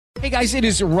Hey guys, it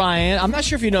is Ryan. I'm not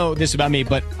sure if you know this about me,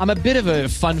 but I'm a bit of a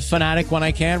fun fanatic when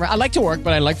I can. I like to work,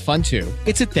 but I like fun too.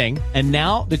 It's a thing. And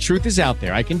now the truth is out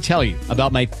there. I can tell you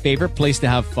about my favorite place to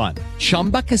have fun.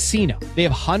 Chumba Casino. They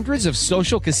have hundreds of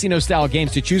social casino style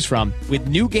games to choose from with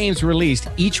new games released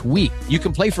each week. You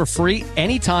can play for free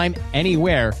anytime,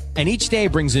 anywhere. And each day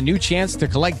brings a new chance to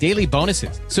collect daily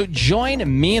bonuses. So join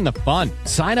me in the fun.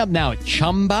 Sign up now at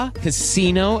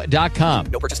ChumbaCasino.com.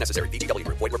 No purchase necessary. VGW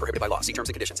Group. Void where prohibited by law. See terms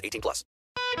and conditions. 18 plus.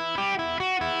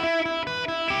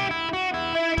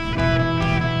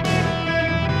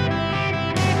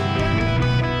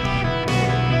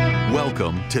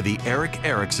 Welcome to the Eric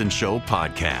Erickson Show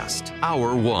podcast,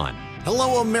 Hour 1.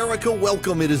 Hello, America.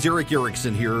 Welcome. It is Eric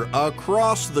Erickson here.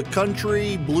 Across the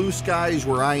country, blue skies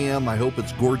where I am. I hope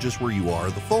it's gorgeous where you are.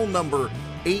 The phone number,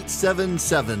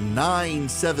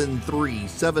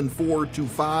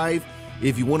 877-973-7425.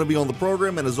 If you want to be on the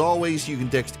program, and as always, you can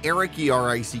text Eric,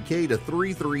 E-R-I-C-K, to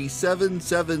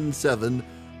 33777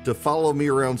 to follow me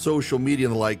around social media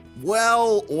and the like.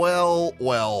 Well.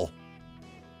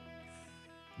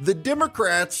 The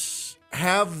Democrats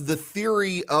have the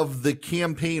theory of the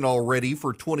campaign already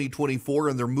for 2024,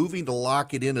 and they're moving to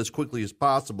lock it in as quickly as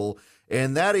possible,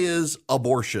 and that is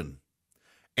abortion.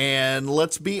 And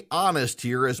let's be honest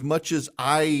here, as much as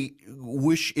I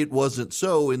wish it wasn't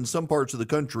so, in some parts of the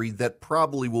country, that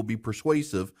probably will be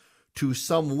persuasive to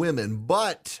some women.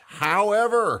 But,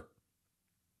 however,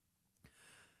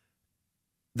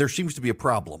 there seems to be a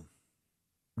problem.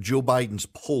 Joe Biden's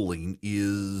polling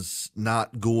is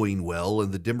not going well,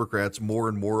 and the Democrats more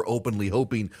and more openly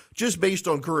hoping, just based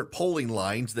on current polling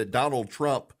lines, that Donald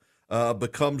Trump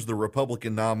becomes the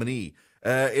Republican nominee.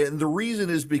 And the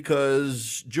reason is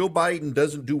because Joe Biden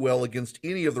doesn't do well against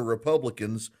any of the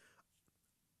Republicans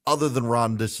other than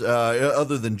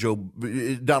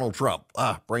Donald Trump.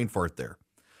 Brain fart there.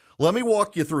 Let me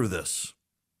walk you through this.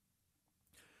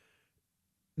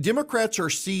 Democrats are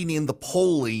seen in the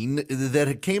polling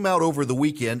that came out over the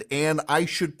weekend, and I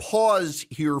should pause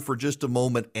here for just a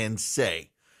moment and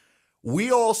say,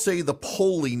 we all say the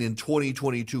polling in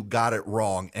 2022 got it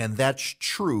wrong, and that's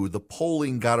true. The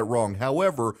polling got it wrong.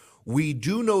 However, we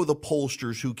do know the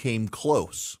pollsters who came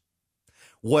close.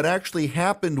 What actually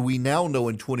happened, we now know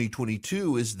in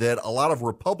 2022, is that a lot of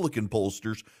Republican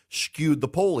pollsters skewed the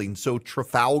polling. So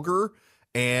Trafalgar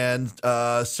and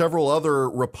several other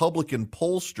Republican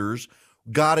pollsters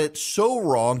got it so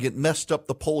wrong it messed up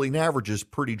the polling averages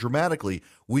pretty dramatically.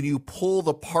 When you pull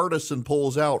the partisan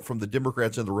polls out from the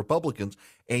Democrats and the Republicans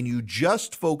and you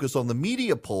just focus on the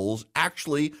media polls,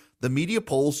 actually the media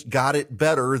polls got it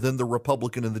better than the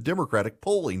Republican and the Democratic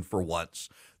polling for once.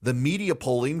 The media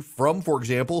polling from, for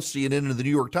example, CNN and the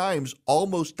New York Times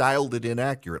almost dialed it in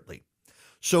accurately.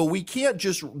 So we can't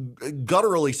just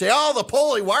gutturally say, oh, the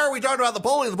polling, why are we talking about the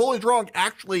polling? The polling's wrong.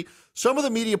 Actually, some of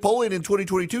the media polling in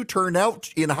 2022 turned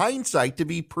out, in hindsight, to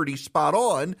be pretty spot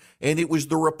on, and it was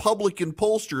the Republican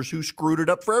pollsters who screwed it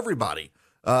up for everybody.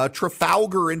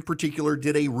 Trafalgar, in particular,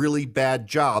 did a really bad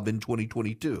job in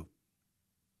 2022.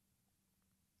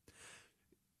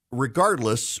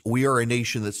 Regardless, we are a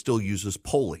nation that still uses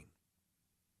polling,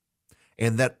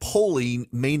 and that polling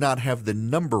may not have the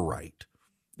number right,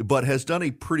 but has done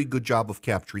a pretty good job of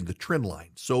capturing the trend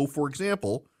line. So, for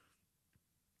example,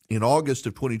 in August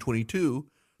of 2022,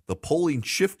 the polling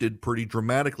shifted pretty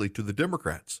dramatically to the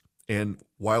Democrats. And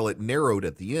while it narrowed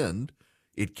at the end,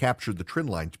 it captured the trend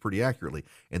lines pretty accurately.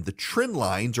 And the trend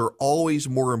lines are always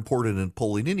more important in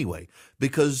polling anyway,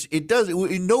 because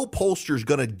no pollster is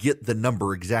going to get the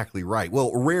number exactly right.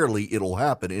 Well, rarely it'll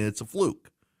happen, and it's a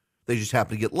fluke. They just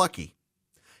happen to get lucky.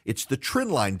 It's the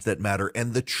trend lines that matter,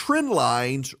 and the trend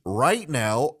lines right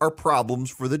now are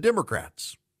problems for the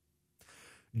Democrats.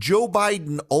 Joe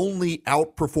Biden only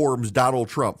outperforms Donald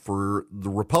Trump. For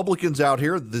the Republicans out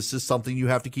here, this is something you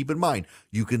have to keep in mind.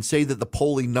 You can say that the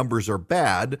polling numbers are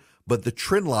bad, but the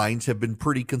trend lines have been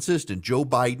pretty consistent. Joe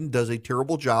Biden does a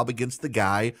terrible job against the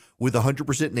guy with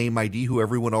 100% name ID who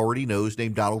everyone already knows,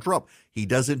 named Donald Trump. He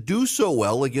doesn't do so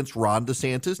well against Ron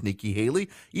DeSantis, Nikki Haley,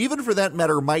 even for that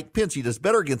matter, Mike Pence. He does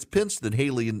better against Pence than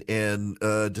Haley and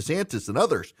DeSantis and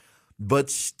others.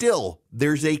 But still,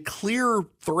 there's a clear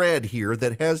thread here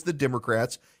that has the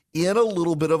Democrats in a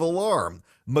little bit of alarm.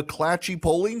 McClatchy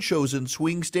polling shows in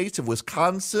swing states of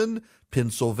Wisconsin,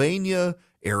 Pennsylvania,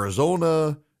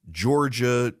 Arizona,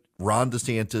 Georgia, Ron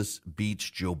DeSantis beats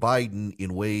Joe Biden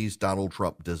in ways Donald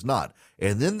Trump does not.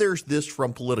 And then there's this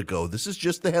from Politico. This is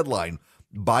just the headline.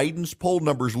 Biden's poll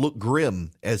numbers look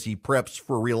grim as he preps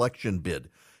for a re-election bid.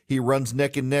 He runs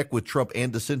neck and neck with Trump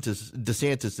and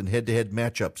DeSantis in head-to-head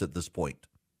matchups at this point.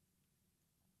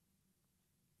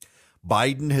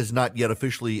 Biden has not yet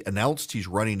officially announced he's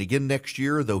running again next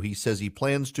year, though he says he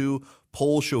plans to.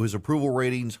 Polls show his approval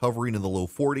ratings hovering in the low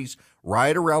 40s,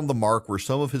 right around the mark where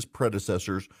some of his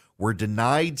predecessors were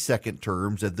denied second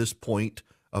terms at this point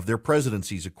of their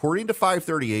presidencies. According to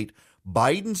 538,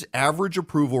 Biden's average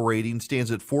approval rating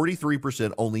stands at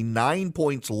 43%, only 9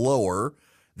 points lower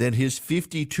than his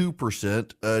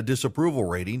 52% disapproval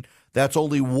rating. That's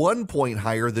only 1 point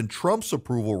higher than Trump's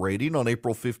approval rating on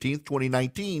April 15th,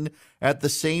 2019, at the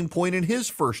same point in his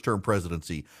first-term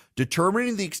presidency.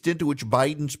 Determining the extent to which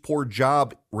Biden's poor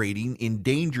job rating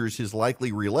endangers his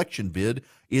likely reelection bid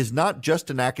is not just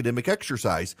an academic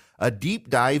exercise. A deep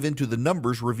dive into the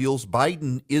numbers reveals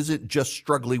Biden isn't just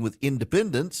struggling with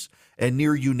independents and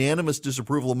near unanimous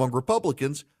disapproval among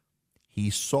Republicans.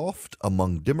 He's soft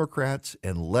among Democrats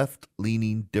and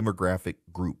left-leaning demographic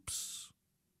groups.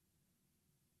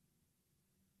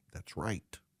 That's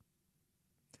right.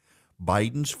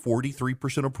 Biden's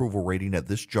 43% approval rating at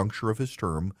this juncture of his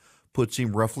term puts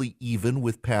him roughly even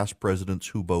with past presidents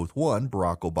who both won,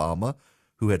 Barack Obama,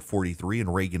 who had 43,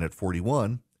 and Reagan at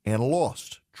 41, and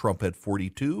lost. Trump had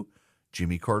 42,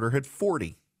 Jimmy Carter had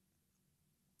 40.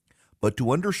 But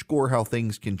to underscore how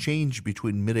things can change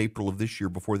between mid-April of this year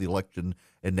before the election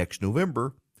and next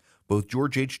November, both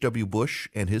George H.W. Bush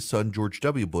and his son George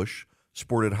W. Bush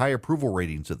sported high approval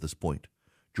ratings at this point.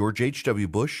 George H.W.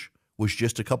 Bush was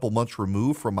just a couple months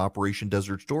removed from Operation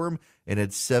Desert Storm and had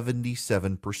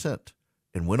 77%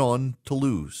 and went on to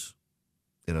lose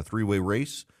in a three-way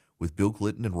race with Bill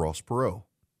Clinton and Ross Perot.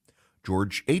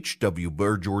 George W.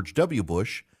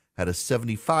 Bush had a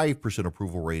 75%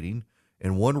 approval rating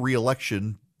and won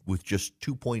re-election with just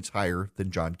 2 points higher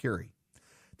than John Kerry.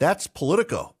 That's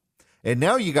Politico. And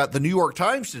now you got the New York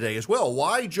Times today as well.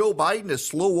 Why Joe Biden has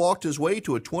slow-walked his way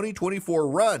to a 2024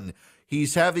 run.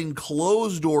 He's having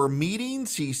closed-door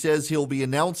meetings. He says he'll be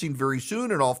announcing very soon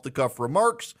and off-the-cuff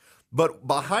remarks. But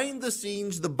behind the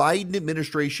scenes, the Biden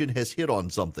administration has hit on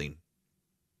something.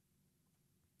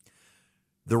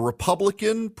 The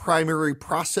Republican primary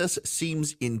process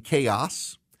seems in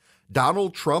chaos.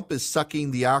 Donald Trump is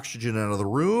sucking the oxygen out of the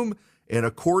room. And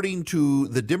according to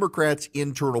the Democrats'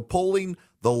 internal polling,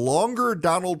 the longer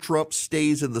Donald Trump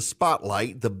stays in the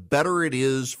spotlight, the better it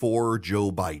is for Joe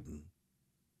Biden.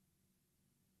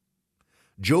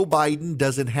 Joe Biden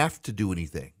doesn't have to do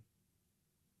anything.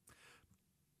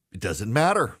 It doesn't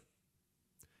matter.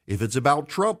 If it's about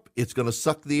Trump, it's going to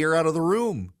suck the air out of the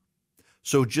room.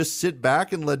 So just sit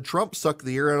back and let Trump suck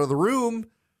the air out of the room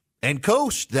and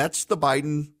coast. That's the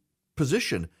Biden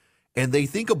position. And they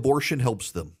think abortion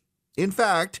helps them. In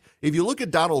fact, if you look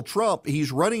at Donald Trump,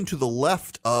 he's running to the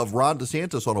left of Ron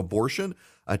DeSantis on abortion,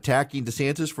 attacking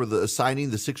DeSantis for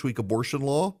signing the 6-week abortion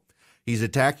law. He's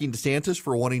attacking DeSantis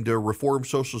for wanting to reform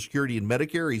Social Security and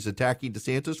Medicare. He's attacking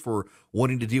DeSantis for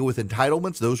wanting to deal with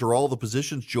entitlements. Those are all the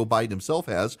positions Joe Biden himself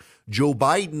has. Joe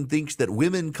Biden thinks that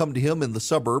women come to him in the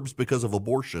suburbs because of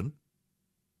abortion.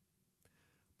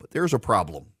 But there's a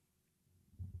problem.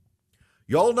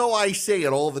 Y'all know I say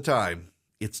it all the time.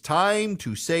 It's time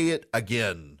to say it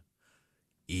again.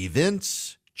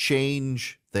 Events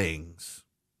change things.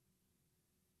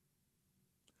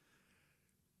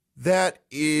 That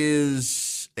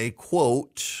is a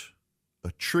quote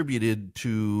attributed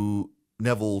to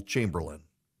Neville Chamberlain.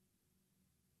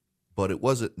 But it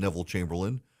wasn't Neville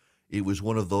Chamberlain. It was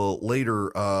one of the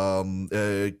later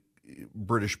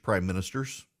British prime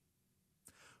ministers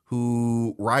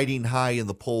who, riding high in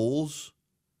the polls,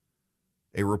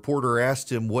 a reporter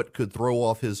asked him what could throw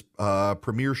off his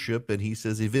premiership, and he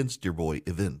says, events, dear boy,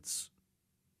 events.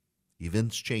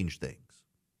 Events change things.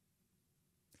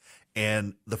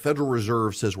 And the Federal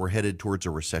Reserve says we're headed towards a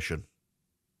recession.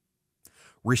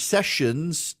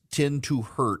 Recessions tend to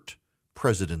hurt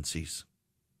presidencies.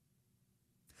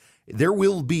 There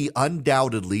will be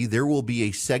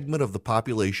a segment of the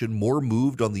population more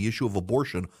moved on the issue of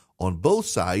abortion on both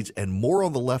sides and more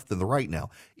on the left than the right now.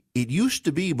 It used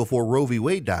to be, before Roe v.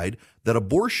 Wade died, that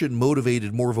abortion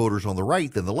motivated more voters on the right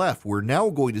than the left. We're now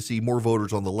going to see more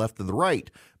voters on the left than the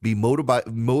right be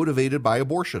motivated by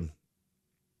abortion.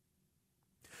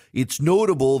 It's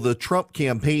notable the Trump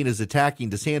campaign is attacking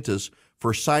DeSantis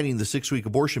for signing the 6-week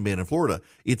abortion ban in Florida.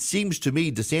 It seems to me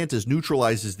DeSantis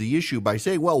neutralizes the issue by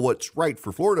saying, well, what's right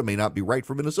for Florida may not be right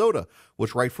for Minnesota.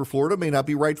 What's right for Florida may not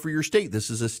be right for your state. This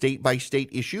is a state-by-state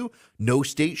issue. No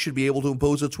state should be able to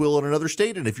impose its will on another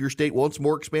state, and if your state wants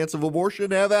more expansive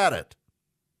abortion, have at it.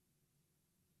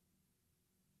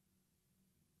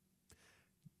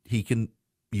 He can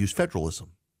use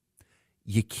federalism.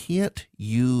 You can't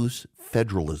use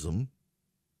federalism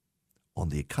on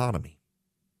the economy.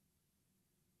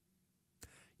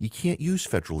 You can't use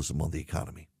federalism on the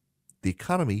economy. The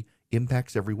economy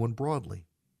impacts everyone broadly.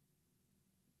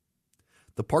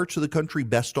 The parts of the country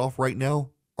best off right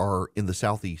now are in the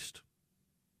Southeast.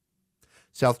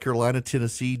 South Carolina,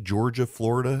 Tennessee, Georgia,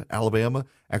 Florida, Alabama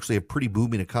actually have pretty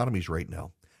booming economies right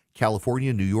now.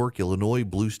 California, New York, Illinois,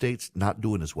 blue states not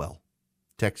doing as well.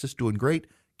 Texas doing great.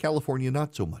 California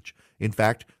not so much. In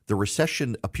fact, the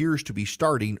recession appears to be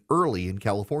starting early in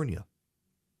California.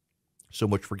 So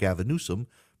much for Gavin Newsom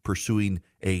pursuing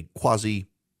a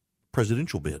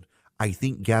quasi-presidential bid. I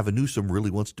think Gavin Newsom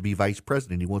really wants to be vice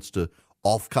president. He wants to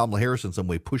off Kamala Harris in some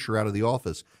way, push her out of the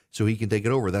office so he can take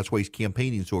it over. That's why he's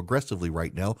campaigning so aggressively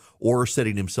right now, or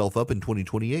setting himself up in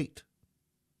 2028.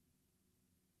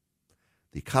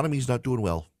 The economy's not doing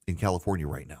well in California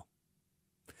right now.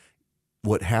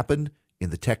 What happened in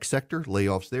the tech sector,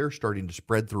 layoffs there, starting to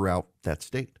spread throughout that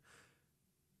state.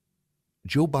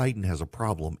 Joe Biden has a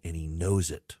problem, and he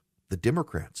knows it. The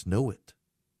Democrats know it.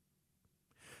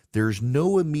 There's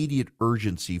no immediate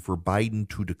urgency for Biden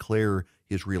to declare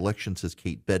his reelection, says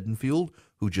Kate Bedingfield,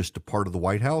 who just departed the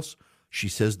White House. She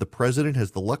says the president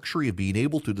has the luxury of being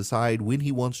able to decide when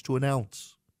he wants to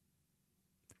announce.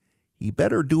 He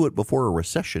better do it before a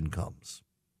recession comes.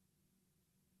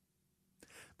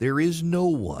 There is no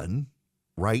one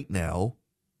right now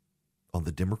on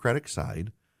the Democratic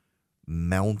side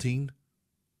mounting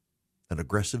an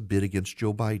aggressive bid against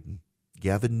Joe Biden.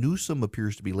 Gavin Newsom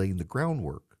appears to be laying the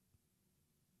groundwork.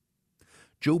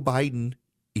 Joe Biden,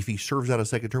 if he serves out a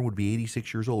second term, would be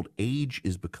 86 years old. Age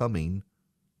is becoming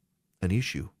an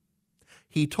issue.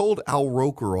 He told Al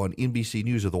Roker on NBC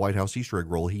News of the White House Easter egg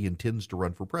roll he intends to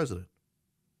run for president.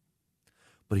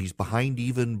 But he's behind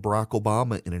even Barack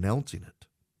Obama in announcing it.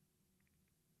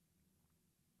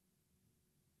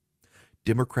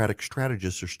 Democratic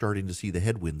strategists are starting to see the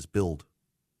headwinds build.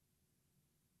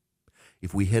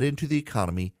 If we head into the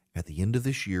economy at the end of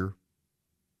this year,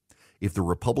 if the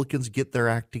Republicans get their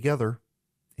act together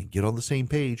and get on the same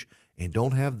page and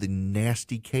don't have the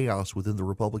nasty chaos within the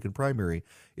Republican primary,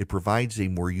 it provides a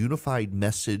more unified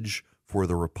message for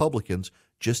the Republicans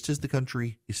just as the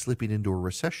country is slipping into a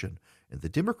recession. And the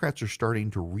Democrats are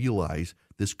starting to realize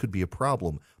this could be a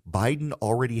problem. Biden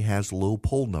already has low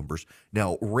poll numbers.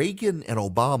 Now, Reagan and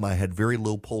Obama had very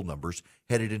low poll numbers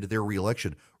headed into their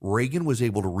reelection. Reagan was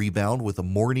able to rebound with a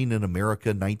Morning in America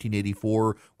in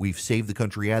 1984. We've saved the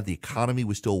country ad. The economy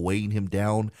was still weighing him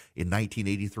down in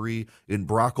 1983. In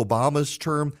Barack Obama's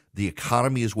term, the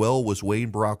economy as well was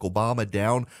weighing Barack Obama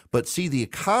down. But see, the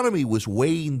economy was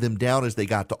weighing them down as they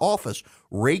got to office.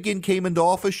 Reagan came into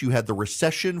office. You had the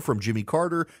recession from Jimmy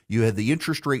Carter. You had the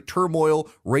interest rate turmoil.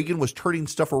 Reagan was turning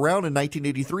stuff around in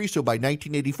 1983. So by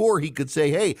 1984, he could say,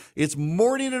 hey, it's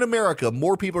Morning in America.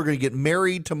 More people are going to get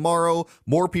married tomorrow.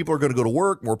 More people are going to go to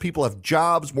work. More people have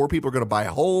jobs. More people are going to buy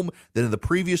a home than in the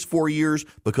previous 4 years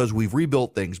because we've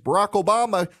rebuilt things. Barack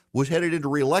Obama was headed into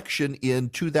re-election in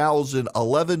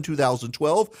 2011,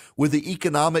 2012 with the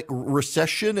economic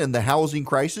recession and the housing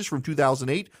crisis from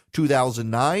 2008,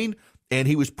 2009. And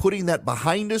he was putting that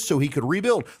behind us so he could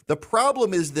rebuild. The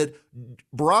problem is that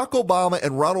Barack Obama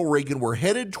and Ronald Reagan were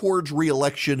headed towards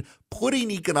re-election, putting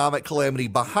economic calamity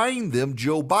behind them.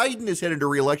 Joe Biden is headed to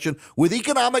re-election with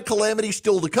economic calamity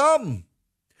still to come.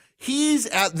 He's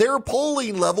at their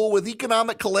polling level with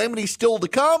economic calamity still to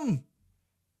come.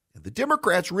 And the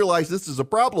Democrats realize this is a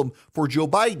problem for Joe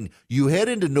Biden. You head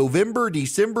into November,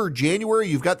 December, January,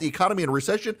 you've got the economy in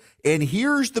recession. And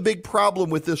here's the big problem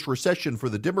with this recession for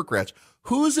the Democrats.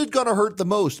 Who's it going to hurt the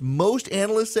most? Most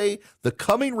analysts say the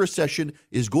coming recession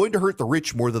is going to hurt the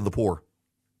rich more than the poor.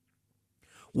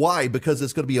 Why? Because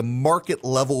it's going to be a market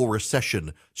level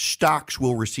recession. Stocks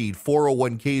will recede.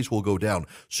 401ks will go down.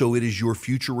 So it is your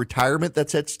future retirement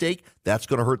that's at stake. That's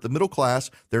going to hurt the middle class.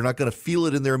 They're not going to feel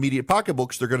it in their immediate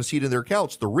pocketbooks. They're going to see it in their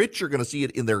accounts. The rich are going to see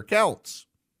it in their accounts.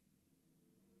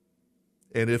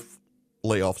 And if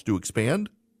layoffs do expand,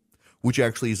 which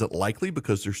actually isn't likely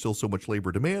because there's still so much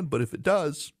labor demand, but if it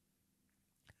does,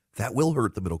 that will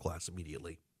hurt the middle class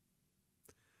immediately.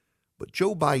 But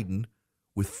Joe Biden,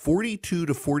 with 42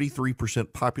 to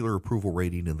 43% popular approval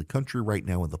rating in the country right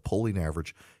now, and the polling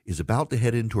average is about to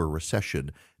head into a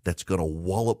recession that's going to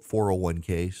wallop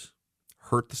 401ks,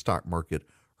 hurt the stock market,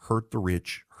 hurt the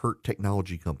rich, hurt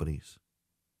technology companies.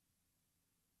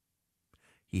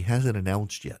 He hasn't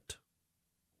announced yet.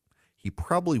 He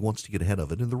probably wants to get ahead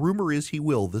of it, and the rumor is he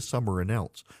will this summer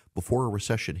announce before a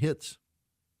recession hits.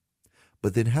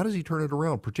 But then how does he turn it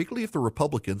around, particularly if the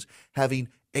Republicans, having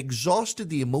exhausted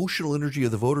the emotional energy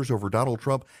of the voters over Donald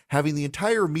Trump, having the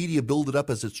entire media build it up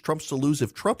as it's Trump's to lose,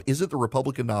 if Trump isn't the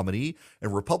Republican nominee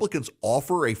and Republicans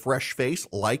offer a fresh face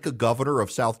like a governor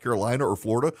of South Carolina or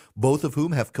Florida, both of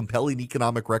whom have compelling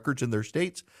economic records in their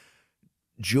states,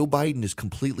 Joe Biden is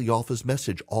completely off his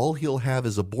message. All he'll have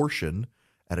is abortion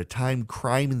at a time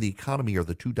crime and the economy are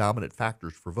the two dominant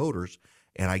factors for voters.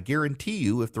 And I guarantee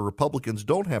you, if the Republicans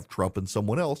don't have Trump and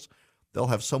someone else, they'll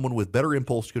have someone with better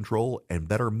impulse control and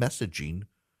better messaging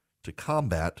to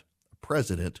combat a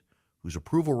president whose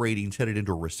approval ratings headed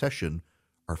into a recession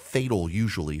are fatal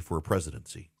usually for a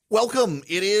presidency. Welcome.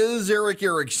 It is Eric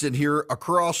Erickson here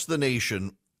across the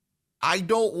nation. I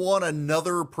don't want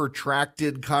another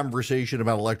protracted conversation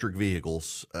about electric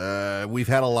vehicles. We've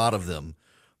had a lot of them,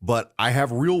 but I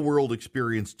have real world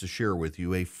experience to share with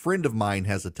you. A friend of mine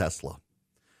has a Tesla.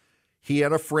 He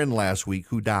had a friend last week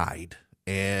who died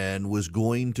and was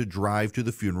going to drive to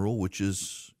the funeral, which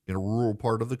is in a rural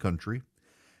part of the country.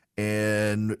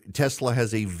 And Tesla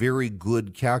has a very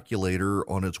good calculator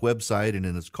on its website and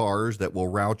in its cars that will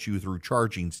route you through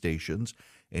charging stations.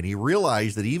 And he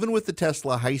realized that even with the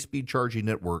Tesla high-speed charging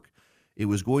network, it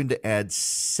was going to add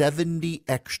 70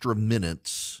 extra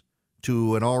minutes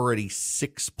to an already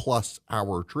 6+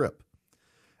 hour trip.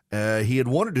 He had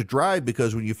wanted to drive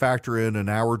because when you factor in an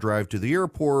hour drive to the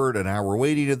airport, an hour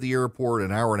waiting at the airport,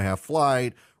 an hour and a half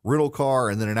flight, rental car,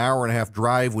 and then an hour and a half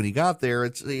drive when he got there,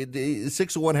 it's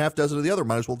 6 of one, half dozen of the other.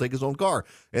 Might as well take his own car.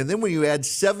 And then when you add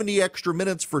 70 extra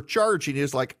minutes for charging,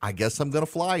 he's like, I guess I'm going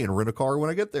to fly and rent a car when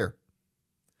I get there.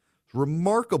 It's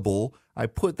remarkable. I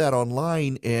put that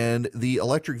online, and the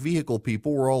electric vehicle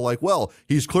people were all like, well,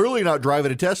 he's clearly not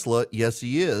driving a Tesla. Yes,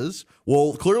 he is.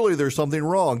 Well, clearly there's something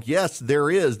wrong. Yes, there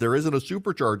is. There isn't a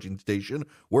supercharging station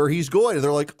where he's going. And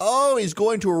they're like, oh, he's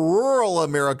going to rural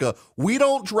America. We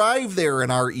don't drive there in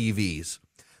our EVs.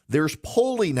 There's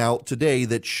polling out today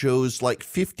that shows like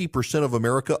 50% of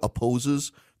America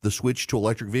opposes the switch to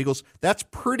electric vehicles. That's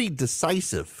pretty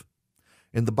decisive.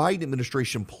 And the Biden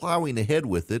administration plowing ahead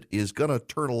with it is going to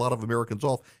turn a lot of Americans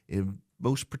off, and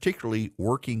most particularly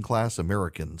working class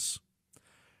Americans.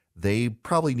 They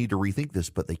probably need to rethink this,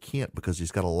 but they can't because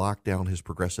he's got to lock down his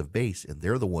progressive base, and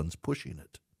they're the ones pushing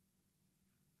it.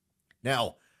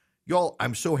 Now, y'all,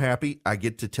 I'm so happy I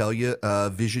get to tell you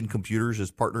Vision Computers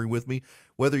is partnering with me.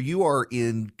 Whether you are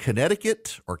in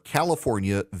Connecticut or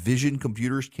California, Vision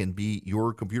Computers can be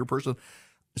your computer person.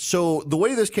 So the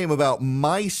way this came about,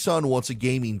 my son wants a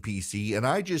gaming PC, and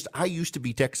I used to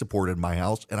be tech support in my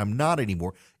house, and I'm not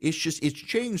anymore. It's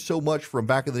changed so much from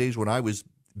back in the days when I was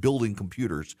building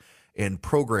computers and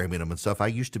programming them and stuff. I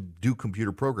used to do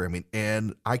computer programming,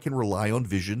 and I can rely on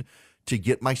Vision to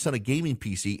get my son a gaming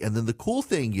PC. And then the cool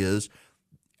thing is,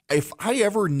 if I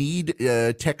ever need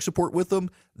tech support with them,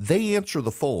 they answer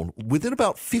the phone. Within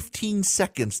about 15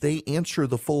 seconds, they answer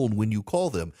the phone when you call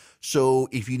them. So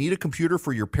if you need a computer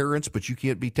for your parents, but you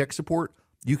can't be tech support,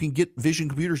 you can get Vision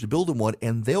Computers to build them one,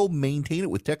 and they'll maintain it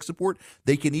with tech support.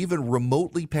 They can even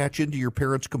remotely patch into your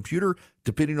parents' computer,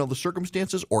 depending on the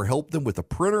circumstances, or help them with a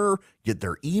printer, get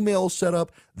their email set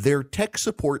up. Their tech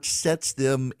support sets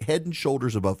them head and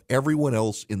shoulders above everyone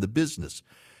else in the business.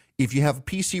 If you have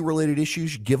PC-related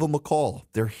issues, give them a call.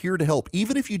 They're here to help.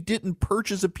 Even if you didn't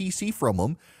purchase a PC from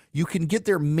them, you can get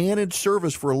their managed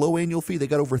service for a low annual fee. They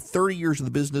got over 30 years in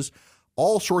the business,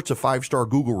 all sorts of 5-star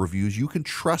Google reviews. You can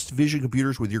trust Vision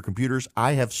Computers with your computers.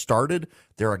 I have started.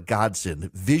 They're a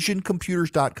godsend.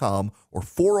 VisionComputers.com or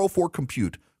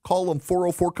 404-COMPUTE. Call them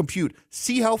 404-COMPUTE.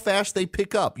 See how fast they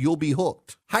pick up. You'll be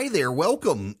hooked. Hi there.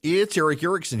 Welcome. It's Eric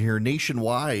Erickson here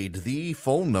nationwide. The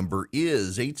phone number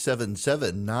is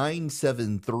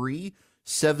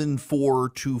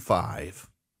 877-973-7425.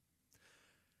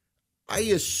 I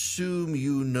assume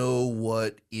you know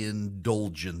what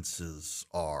indulgences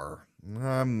are.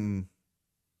 I'm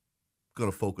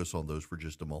going to focus on those for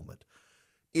just a moment.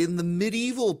 In the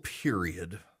medieval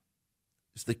period,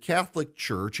 it's the Catholic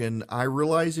Church, and I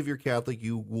realize if you're Catholic,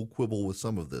 you will quibble with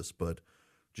some of this, but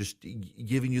just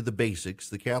giving you the basics,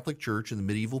 the Catholic Church in the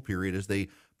medieval period, as they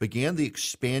began the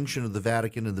expansion of the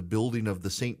Vatican and the building of the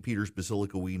St. Peter's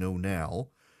Basilica we know now,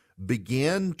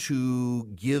 began to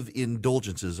give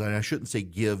indulgences. And I shouldn't say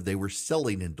give, they were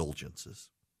selling indulgences.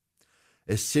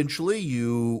 Essentially,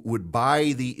 you would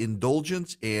buy the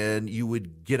indulgence and you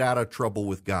would get out of trouble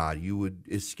with God. You would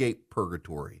escape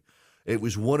purgatory. It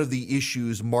was one of the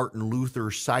issues Martin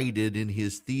Luther cited in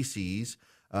his theses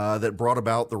that brought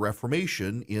about the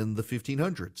Reformation in the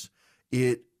 1500s.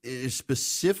 It is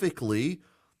specifically,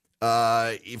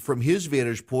 from his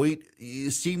vantage point,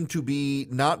 seemed to be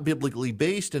not biblically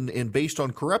based and based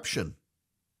on corruption.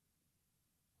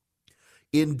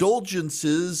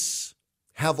 Indulgences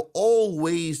have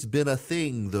always been a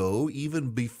thing, though,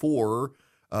 even before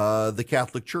the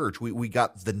Catholic Church. We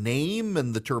got the name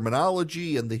and the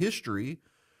terminology and the history,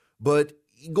 but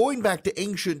going back to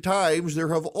ancient times,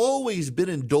 there have always been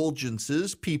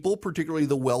indulgences. People, particularly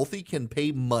the wealthy, can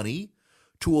pay money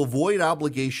to avoid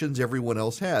obligations everyone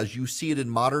else has. You see it in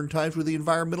modern times with the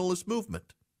environmentalist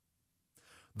movement.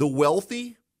 The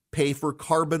wealthy pay for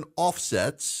carbon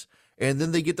offsets, and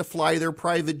then they get to fly their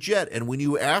private jet. And when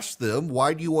you ask them,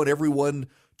 why do you want everyone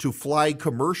to fly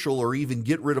commercial or even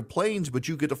get rid of planes, but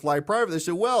you get to fly private? They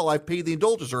say, well, I've paid the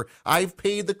indulgence, or I've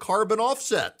paid the carbon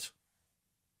offset.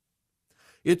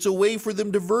 It's a way for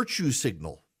them to virtue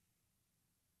signal.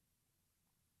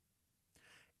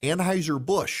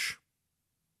 Anheuser-Busch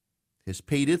has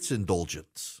paid its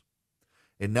indulgence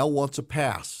and now wants a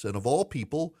pass. And of all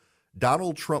people,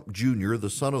 Donald Trump Jr.,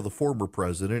 the son of the former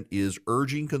president, is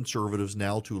urging conservatives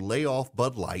now to lay off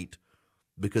BudLight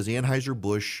because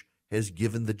Anheuser-Busch has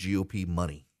given the GOP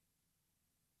money.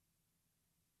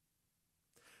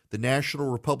 The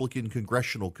National Republican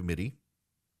Congressional Committee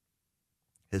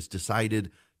has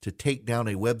decided to take down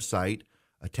a website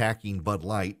attacking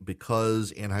BudLight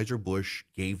because Anheuser-Busch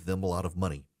gave them a lot of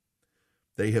money.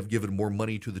 They have given more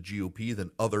money to the GOP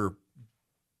than other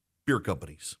beer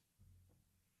companies.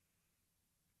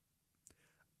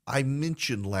 I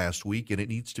mentioned last week, and it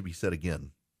needs to be said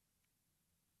again,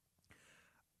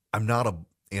 I'm not an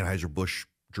Anheuser-Busch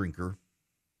drinker.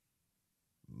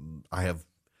 I have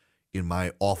in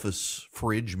my office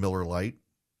fridge Miller Lite,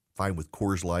 fine with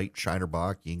Coors Light, Shiner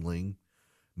Bock, Yuengling.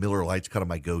 Miller Lite's kind of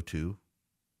my go-to.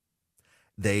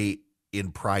 They,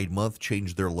 in Pride Month,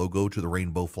 changed their logo to the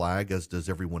rainbow flag, as does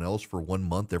everyone else. For 1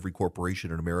 month, every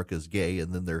corporation in America is gay,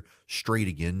 and then they're straight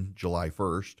again July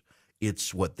 1st.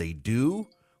 It's what they do.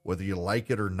 Whether you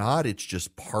like it or not, it's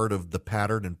just part of the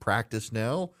pattern and practice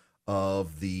now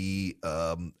of the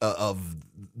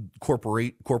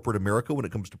corporate America when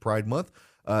it comes to Pride Month.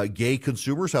 Gay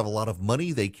consumers have a lot of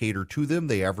money. They cater to them.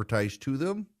 They advertise to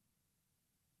them.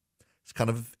 It's kind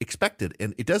of expected,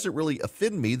 and it doesn't really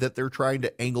offend me that they're trying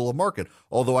to angle a market.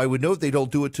 Although I would note they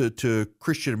don't do it to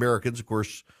Christian Americans, of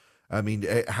course. I mean,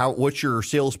 what's your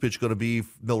sales pitch going to be,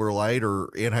 Miller Lite or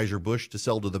Anheuser-Busch, to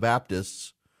sell to the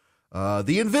Baptists?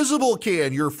 The invisible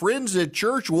can. Your friends at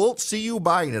church won't see you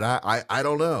buying it. I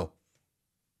don't know.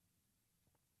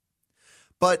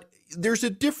 But there's a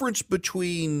difference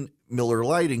between Miller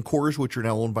Lite and Coors, which are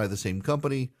now owned by the same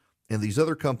company, and these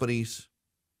other companies,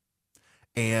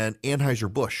 and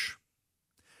Anheuser-Busch.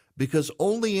 Because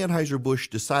only Anheuser-Busch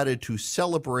decided to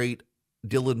celebrate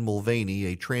Dylan Mulvaney,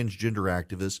 a transgender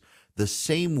activist, the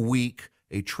same week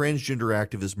a transgender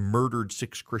activist murdered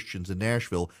 6 Christians in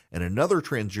Nashville, and another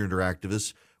transgender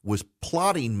activist was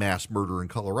plotting mass murder in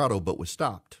Colorado but was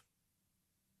stopped.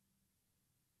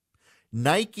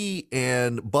 Nike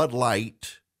and Bud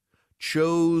Light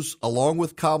chose, along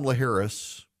with Kamala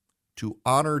Harris, to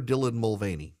honor Dylan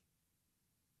Mulvaney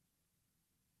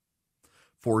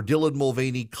for Dylan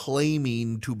Mulvaney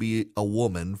claiming to be a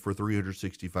woman for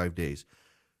 365 days.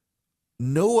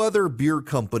 No other beer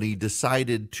company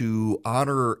decided to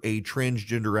honor a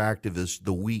transgender activist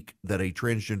the week that a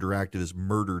transgender activist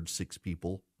murdered 6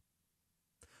 people.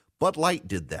 Bud Light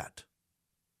did that.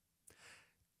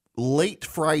 Late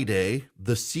Friday,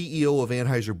 the CEO of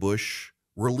Anheuser-Busch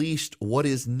released what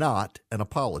is not an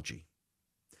apology.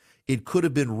 It could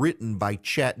have been written by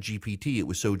ChatGPT. It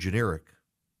was so generic.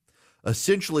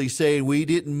 Essentially saying we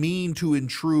didn't mean to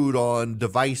intrude on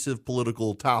divisive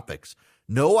political topics.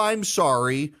 No, I'm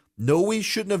sorry. No, we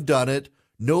shouldn't have done it.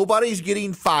 Nobody's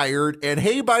getting fired. And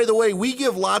hey, by the way, we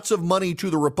give lots of money to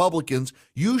the Republicans.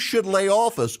 You should lay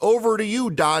off us. Over to you,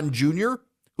 Don Jr.,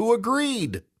 who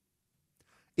agreed.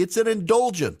 It's an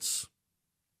indulgence.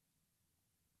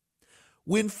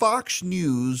 When Fox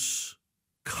News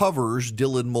covers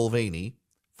Dylan Mulvaney,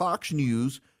 Fox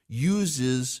News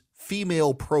uses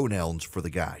female pronouns for the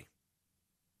guy.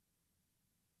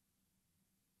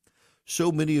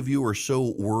 So many of you are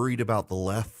so worried about the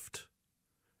left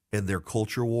and their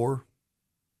culture war.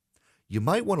 You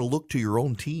might want to look to your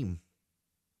own team.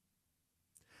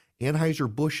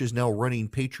 Anheuser-Busch is now running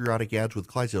patriotic ads with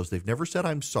Clydesdales. They've never said,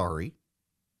 I'm sorry.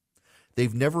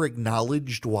 They've never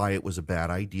acknowledged why it was a bad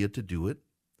idea to do it.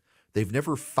 They've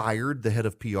never fired the head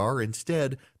of PR.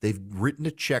 Instead, they've written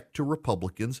a check to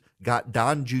Republicans, got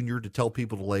Don Jr. to tell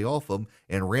people to lay off them,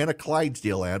 and ran a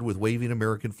Clydesdale ad with waving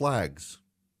American flags.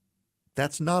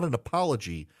 That's not an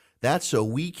apology. That's so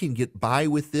we can get by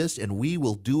with this and we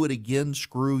will do it again.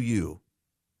 Screw you.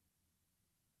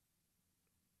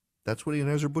 That's what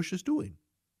Anheuser-Busch is doing.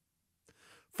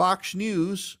 Fox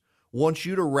News wants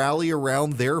you to rally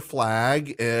around their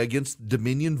flag against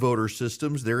Dominion voter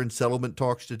systems. They're in settlement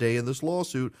talks today in this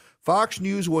lawsuit. Fox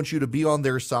News wants you to be on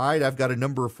their side. I've got a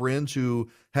number of friends who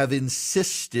have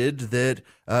insisted that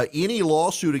any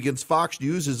lawsuit against Fox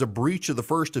News is a breach of the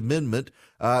First Amendment,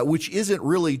 which isn't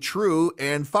really true.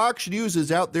 And Fox News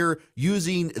is out there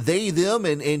using they, them,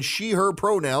 and she, her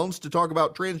pronouns to talk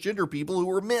about transgender people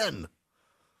who are men.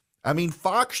 I mean,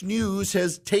 Fox News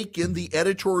has taken the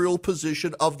editorial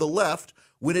position of the left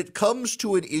when it comes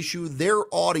to an issue their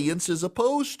audience is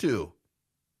opposed to.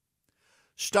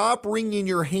 Stop wringing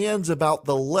your hands about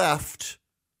the left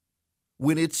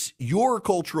when it's your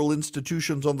cultural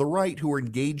institutions on the right who are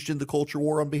engaged in the culture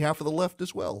war on behalf of the left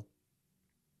as well.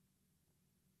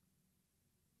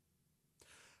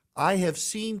 I have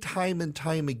seen time and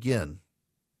time again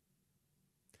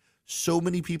so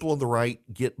many people on the right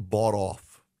get bought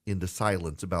off into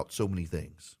silence about so many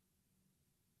things,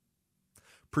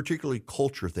 particularly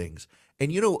culture things.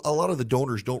 And, a lot of the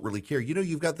donors don't really care.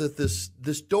 You've got this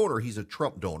donor. He's a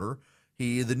Trump donor.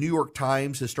 The New York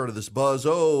Times has started this buzz.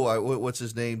 What's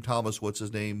his name?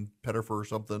 Pettifer or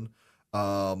something,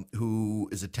 who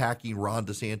is attacking Ron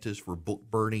DeSantis for book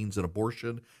burnings and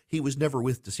abortion. He was never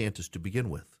with DeSantis to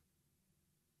begin with.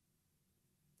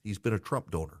 He's been a Trump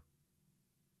donor.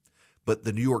 But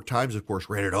the New York Times, of course,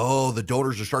 ran it. The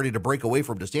donors are starting to break away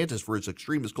from DeSantis for his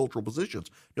extremist cultural positions.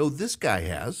 No, this guy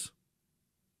has.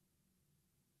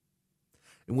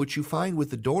 And what you find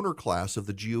with the donor class of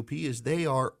the GOP is they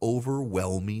are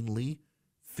overwhelmingly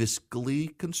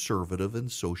fiscally conservative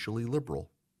and socially liberal.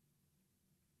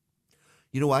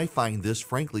 I find this,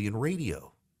 frankly, in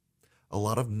radio. A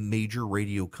lot of major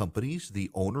radio companies,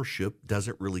 the ownership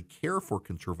doesn't really care for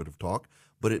conservative talk,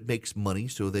 but it makes money,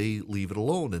 so they leave it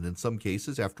alone. And in some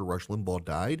cases, after Rush Limbaugh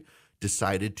died,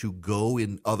 decided to go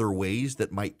in other ways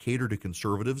that might cater to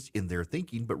conservatives in their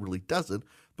thinking, but really doesn't,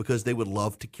 because they would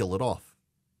love to kill it off.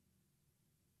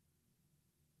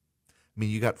 I mean,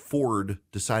 you got Ford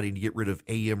deciding to get rid of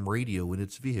AM radio in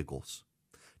its vehicles.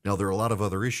 Now, there are a lot of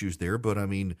other issues there, but I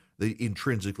mean,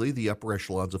 intrinsically, the upper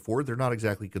echelons of Ford, they're not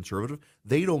exactly conservative.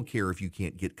 They don't care if you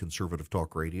can't get conservative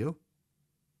talk radio.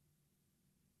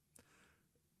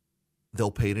 They'll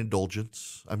pay an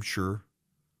indulgence, I'm sure.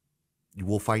 You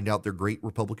will find out they're great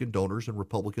Republican donors, and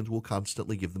Republicans will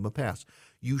constantly give them a pass.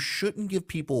 You shouldn't give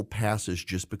people passes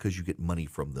just because you get money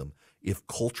from them, if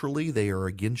culturally they are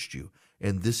against you.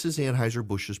 And this is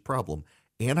Anheuser-Busch's problem.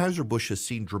 Anheuser-Busch has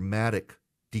seen dramatic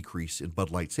decrease in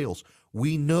BudLight sales.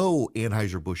 We know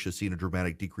Anheuser-Busch has seen a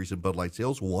dramatic decrease in BudLight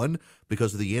sales. One,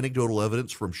 because of the anecdotal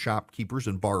evidence from shopkeepers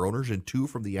and bar owners, and two,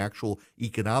 from the actual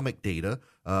economic data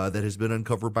that has been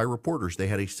uncovered by reporters. They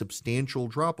had a substantial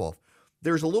drop-off.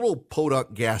 There's a little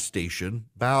podunk gas station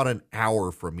about an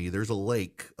hour from me. There's a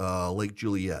lake, Lake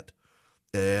Juliet,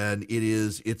 and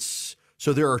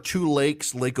so there are two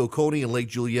lakes, Lake Oconee and Lake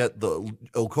Juliet. The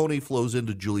Oconee flows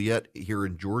into Juliet here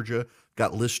in Georgia.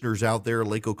 Got listeners out there.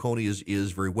 Lake Oconee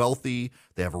is very wealthy.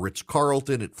 They have a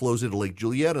Ritz-Carlton. It flows into Lake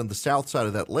Juliet. On the south side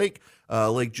of that lake,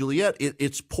 Lake Juliet,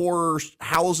 it's poor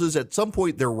houses. At some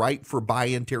point, they're ripe for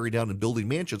buy-in, tearing down, and building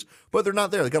mansions, but they're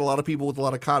not there. They got a lot of people with a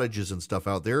lot of cottages and stuff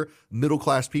out there,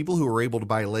 middle-class people who are able to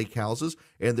buy lake houses,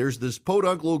 and there's this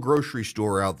podunk little grocery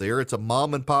store out there. It's a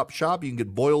mom-and-pop shop. You can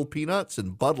get boiled peanuts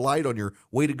and BudLight on your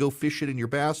way to go fishing in your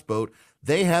bass boat.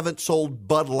 They haven't sold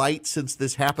BudLight since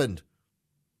this happened.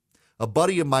 A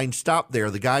buddy of mine stopped there.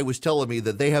 The guy was telling me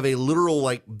that they have a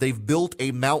literal, they've built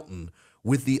a mountain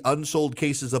with the unsold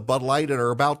cases of BudLight and are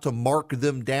about to mark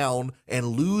them down and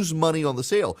lose money on the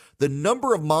sale. The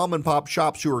number of mom and pop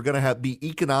shops who are going to be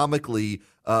economically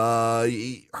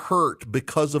hurt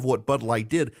because of what BudLight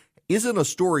did isn't a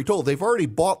story told. They've already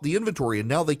bought the inventory and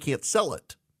now they can't sell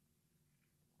it.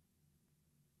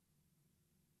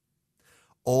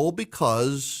 All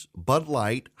because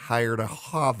BudLight hired a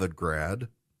Harvard grad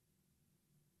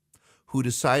who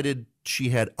decided she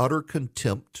had utter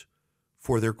contempt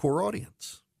for their core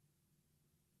audience.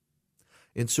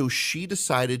 And so she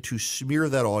decided to smear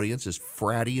that audience as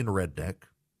fratty and redneck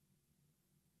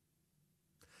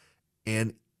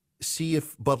and see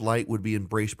if BudLight would be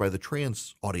embraced by the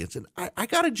trans audience. And I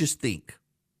got to just think,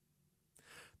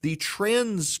 the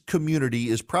trans community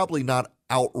is probably not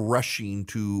out rushing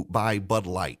to buy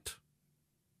BudLight.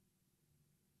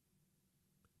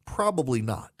 Probably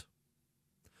not.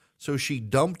 So she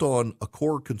dumped on a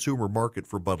core consumer market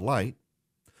for BudLight,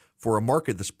 for a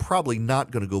market that's probably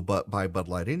not going to go buy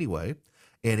BudLight anyway.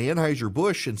 And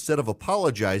Anheuser-Busch, instead of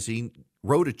apologizing,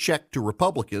 wrote a check to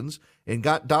Republicans and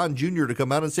got Don Jr. to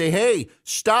come out and say, hey,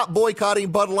 stop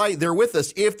boycotting BudLight. They're with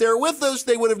us. If they're with us,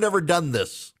 they would have never done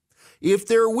this. If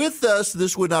they're with us,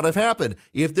 this would not have happened.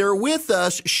 If they're with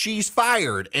us, she's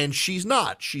fired, and she's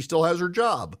not. She still has her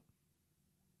job.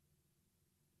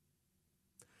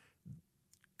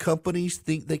 Companies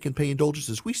think they can pay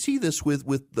indulgences. We see this with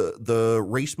the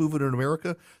race movement in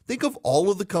America. Think of all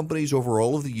of the companies over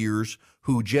all of the years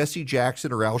who Jesse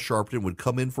Jackson or Al Sharpton would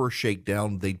come in for a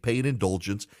shakedown. They'd pay an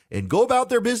indulgence and go about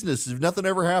their business as if nothing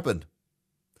ever happened.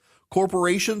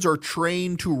 Corporations are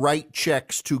trained to write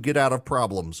checks to get out of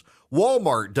problems.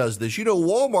 Walmart does this. You know,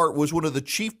 Walmart was one of the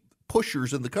chief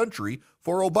pushers in the country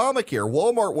for Obamacare.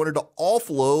 Walmart wanted to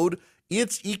offload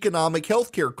its economic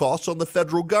health care costs on the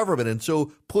federal government, and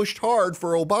so pushed hard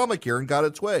for Obamacare and got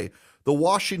its way. The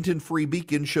Washington Free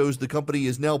Beacon shows the company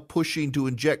is now pushing to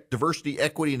inject diversity,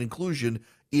 equity, and inclusion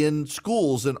in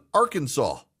schools in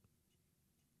Arkansas.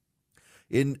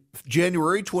 In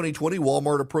January 2020,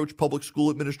 Walmart approached public school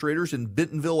administrators in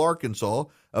Bentonville, Arkansas,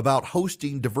 about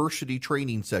hosting diversity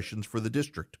training sessions for the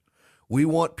district. We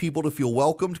want people to feel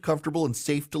welcomed, comfortable, and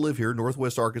safe to live here.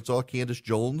 Northwest Arkansas, Candace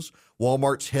Jones,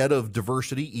 Walmart's head of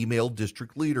diversity, emailed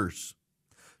district leaders.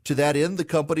 To that end, the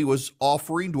company was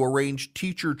offering to arrange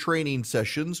teacher training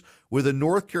sessions with a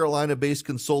North Carolina-based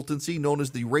consultancy known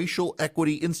as the Racial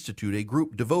Equity Institute, a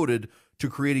group devoted to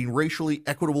creating racially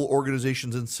equitable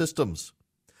organizations and systems.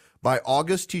 By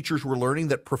August, teachers were learning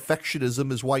that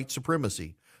perfectionism is white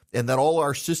supremacy, and that all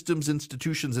our systems,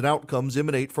 institutions, and outcomes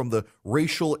emanate from the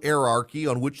racial hierarchy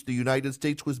on which the United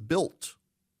States was built.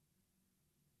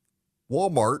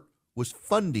 Walmart was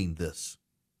funding this.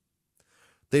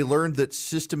 They learned that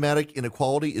systematic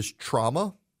inequality is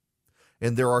trauma,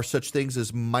 and there are such things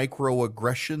as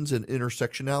microaggressions and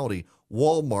intersectionality.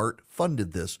 Walmart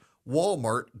funded this.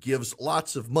 Walmart gives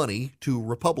lots of money to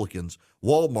Republicans.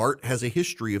 Walmart has a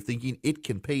history of thinking it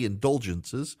can pay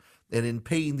indulgences, and in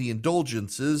paying the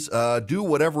indulgences, do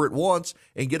whatever it wants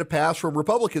and get a pass from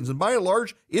Republicans. And by and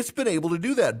large, it's been able to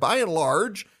do that. By and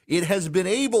large, it has been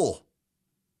able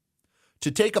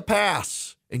to take a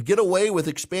pass and get away with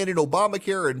expanding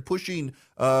Obamacare and pushing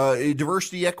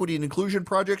diversity, equity, and inclusion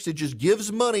projects. It just gives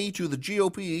money to the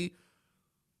GOP,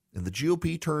 and the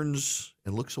GOP turns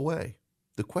and looks away.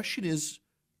 The question is,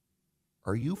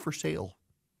 are you for sale?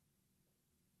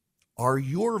 Are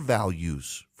your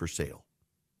values for sale?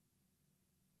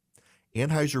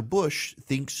 Anheuser-Busch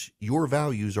thinks your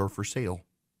values are for sale.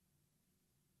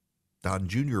 Don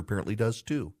Jr. apparently does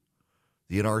too.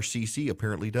 The NRCC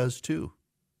apparently does too.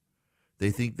 They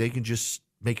think they can just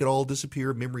make it all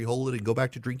disappear, memory hole it, and go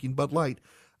back to drinking BudLight.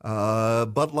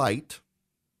 BudLight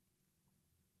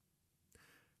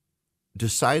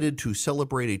decided to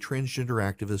celebrate a transgender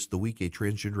activist the week a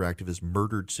transgender activist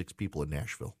murdered 6 people in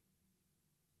Nashville.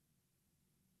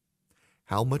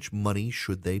 How much money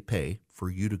should they pay for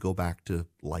you to go back to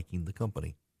liking the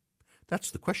company? That's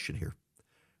the question here.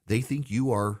 They think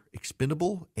you are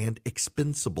expendable and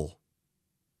expensible.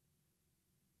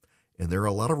 And there are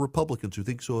a lot of Republicans who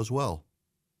think so as well.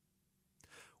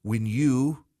 When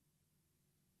you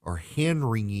are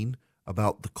hand-wringing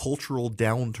about the cultural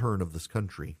downturn of this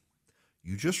country,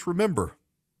 you just remember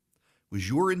it was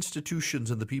your institutions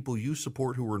and the people you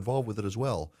support who were involved with it as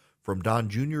well. From Don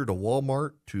Jr. to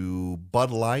Walmart to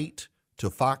BudLight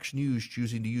to Fox News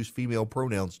choosing to use female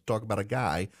pronouns to talk about a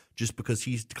guy just because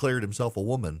he's declared himself a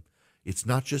woman. It's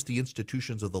not just the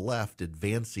institutions of the left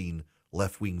advancing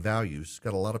left-wing values. It's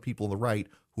got a lot of people on the right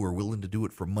who are willing to do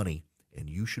it for money, and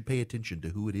you should pay attention to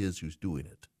who it is who's doing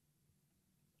it.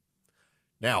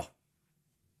 Now,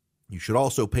 you should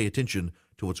also pay attention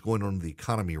to what's going on in the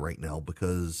economy right now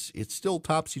because it's still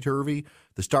topsy-turvy.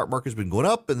 The stock market's been going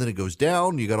up and then it goes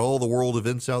down. You got all the world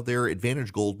events out there.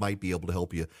 Advantage Gold might be able to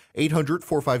help you.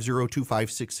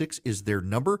 800-450-2566 is their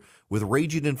number. With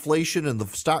raging inflation and the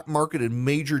stock market and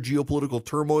major geopolitical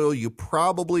turmoil, you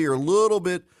probably are a little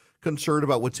bit concerned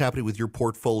about what's happening with your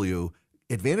portfolio.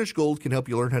 Advantage Gold can help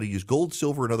you learn how to use gold,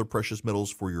 silver, and other precious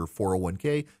metals for your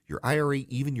 401k, your IRA,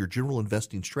 even your general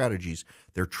investing strategies.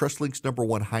 They're TrustLink's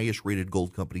 #1 highest rated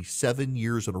gold company 7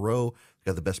 years in a row. They've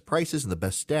got the best prices and the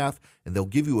best staff, and they'll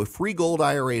give you a free gold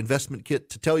IRA investment kit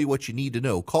to tell you what you need to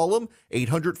know. Call them,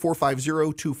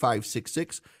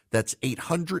 800-450-2566. That's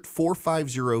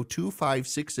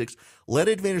 800-450-2566. Let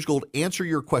Advantage Gold answer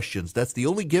your questions. That's the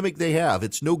only gimmick they have.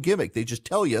 It's no gimmick. They just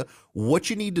tell you what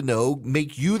you need to know,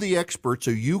 make you the expert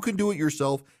so you can do it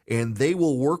yourself, and they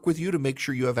will work with you to make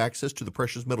sure you have access to the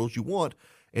precious metals you want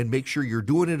and make sure you're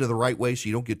doing it in the right way so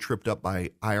you don't get tripped up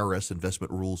by IRS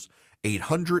investment rules.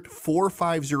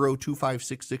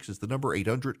 800-450-2566 is the number,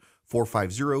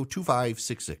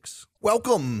 800-450-2566.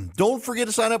 Welcome. Don't forget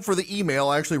to sign up for the email.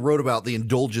 I actually wrote about the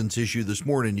indulgence issue this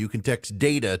morning. You can text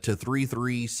DATA to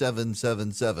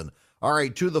 33777. All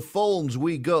right, to the phones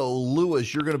we go.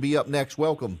 Lewis, you're going to be up next.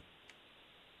 Welcome.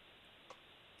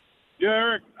 Yeah,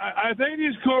 Eric, I think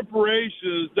these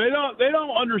corporations, they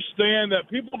don't understand that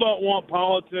people don't want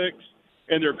politics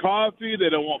in their coffee. They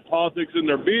don't want politics in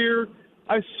their beer.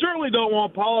 I certainly don't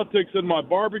want politics in my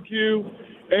barbecue.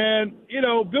 And, you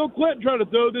know, Bill Clinton tried to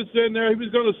throw this in there. He was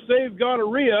going to save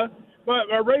gonorrhea by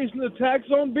raising the tax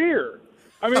on beer.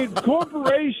 I mean,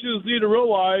 corporations need to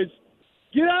realize,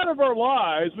 get out of our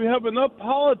lives. We have enough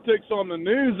politics on the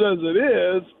news as it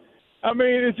is. I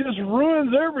mean, it just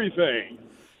ruins everything.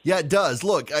 Yeah, it does.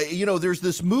 Look, there's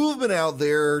this movement out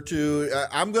there to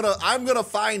I'm gonna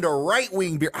find a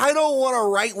right-wing beer. I don't want a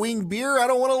right-wing beer. I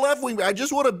don't want a left-wing beer. I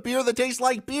just want a beer that tastes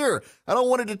like beer. I don't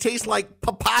want it to taste like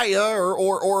papaya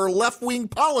or left-wing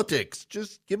politics.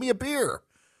 Just give me a beer.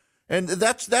 And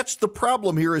that's the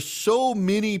problem here is so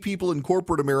many people in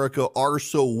corporate America are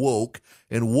so woke,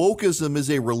 and wokeism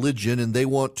is a religion, and they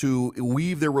want to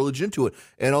weave their religion into it.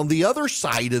 And on the other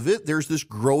side of it, there's this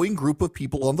growing group of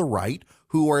people on the right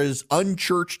who are as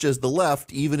unchurched as the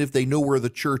left. Even if they know where the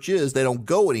church is, they don't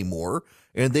go anymore.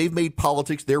 And they've made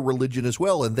politics their religion as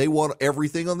well, and they want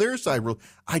everything on their side.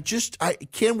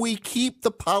 Can we keep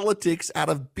the politics out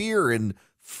of beer and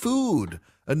food?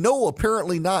 No,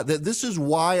 apparently not. This is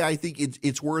why I think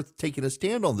it's worth taking a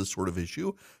stand on this sort of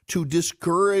issue, to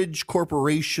discourage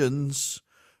corporations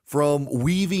from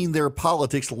weaving their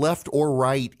politics left or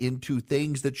right into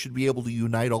things that should be able to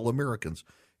unite all Americans.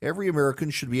 Every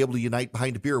American should be able to unite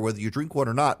behind a beer, whether you drink one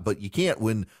or not, but you can't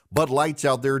when BudLight's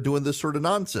out there doing this sort of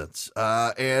nonsense.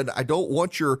 And I don't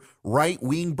want your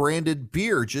right-wing branded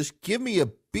beer. Just give me a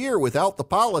beer without the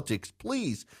politics,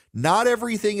 please. Not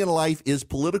everything in life is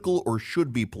political or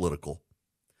should be political.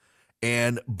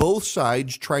 And both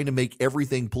sides trying to make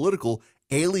everything political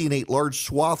alienate large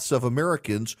swaths of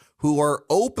Americans who are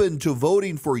open to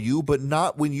voting for you, but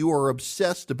not when you are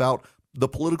obsessed about the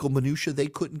political minutia they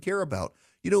couldn't care about.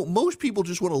 You know, most people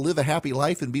just want to live a happy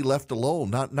life and be left alone,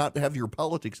 not have your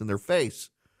politics in their face.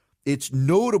 It's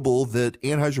notable that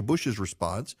Anheuser-Busch's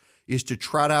response is to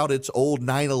trot out its old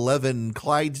 9/11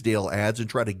 Clydesdale ads and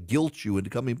try to guilt you into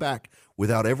coming back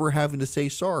without ever having to say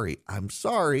sorry. I'm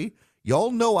sorry. Y'all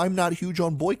know I'm not huge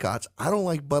on boycotts. I don't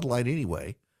like Bud Light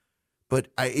anyway. But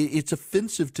it's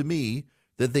offensive to me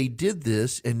that they did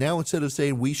this, and now instead of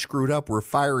saying we screwed up, we're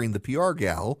firing the PR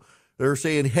gal, they're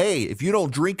saying, hey, if you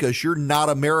don't drink us, you're not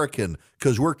American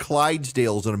because we're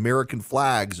Clydesdales and American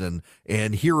flags and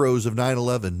heroes of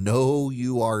 9/11. No,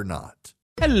 you are not.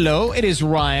 Hello, it is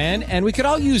Ryan, and we could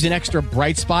all use an extra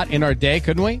bright spot in our day,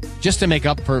 couldn't we? Just to make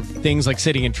up for things like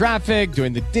sitting in traffic,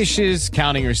 doing the dishes,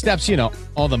 counting your steps,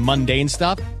 all the mundane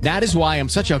stuff. That is why I'm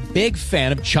such a big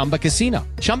fan of Chumba Casino.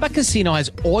 Chumba Casino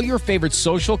has all your favorite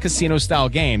social casino-style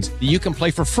games that you can play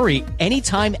for free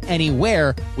anytime,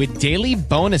 anywhere with daily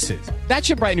bonuses. That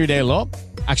should brighten your day a little.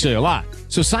 Actually, a lot.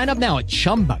 So sign up now at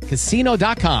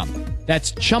ChumbaCasino.com.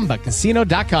 That's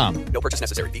ChumbaCasino.com. No purchase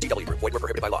necessary. VGW Group. Void where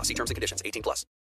prohibited by law. See terms and conditions. 18+.